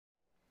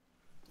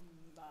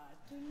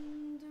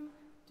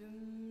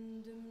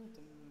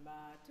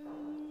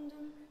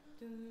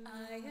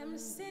I am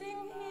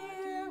sitting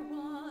here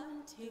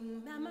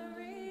wanting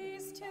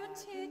memories to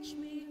teach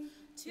me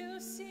to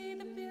see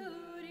the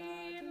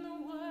beauty in the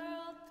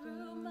world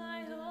through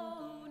my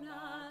own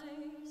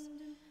eyes.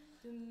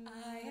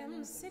 I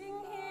am sitting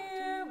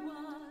here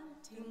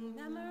wanting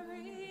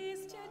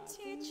memories to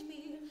teach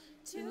me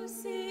to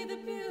see the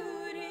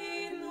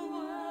beauty in the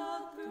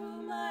world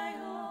through my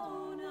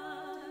own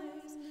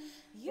eyes.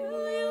 You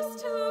used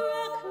to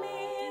rock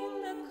me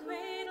in the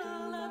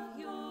cradle of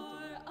your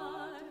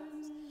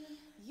arms.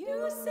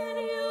 You said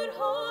you'd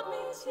hold me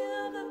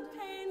till the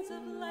pains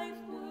of life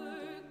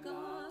were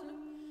gone.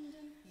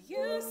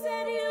 You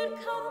said you'd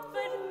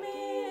comfort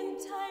me in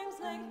times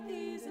like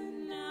these,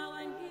 and now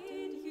I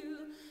need you.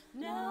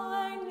 Now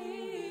I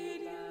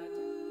need you.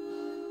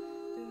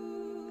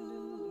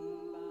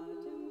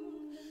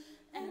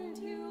 And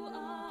you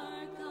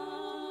are gone.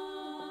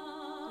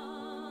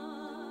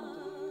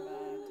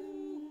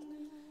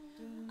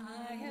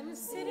 I am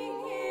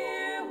sitting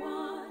here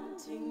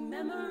wanting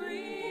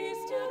memories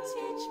to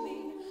teach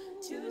me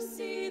to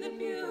see the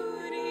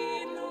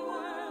beauty in the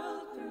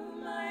world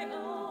through my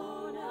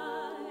own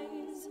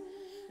eyes.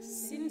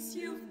 Since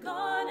you've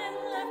gone and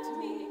left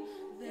me,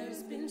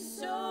 there's been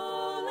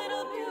so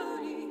little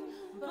beauty,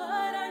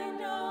 but I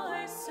know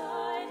I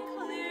saw it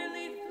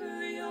clearly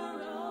through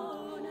your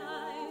own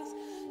eyes.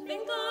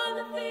 Think on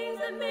the things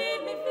that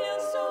made me feel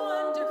so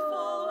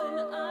wonderful when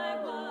I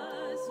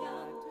was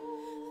young.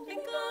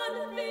 Think on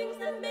the things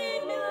that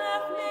made me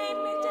laugh, made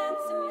me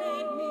dance, and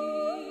made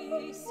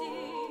me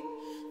sing.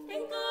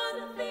 Think on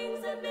the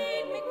things that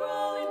made me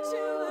grow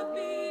into a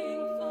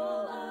being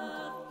full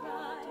of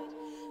pride.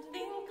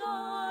 Think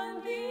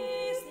on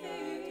these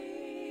things,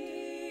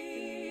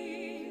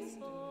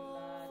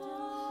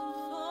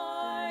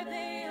 for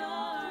they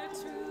are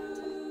true.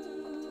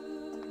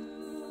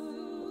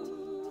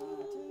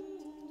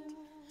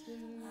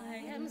 I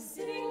am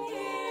sitting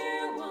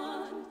here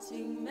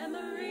wanting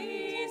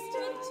memories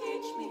to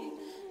teach me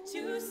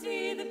to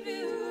see the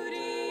beauty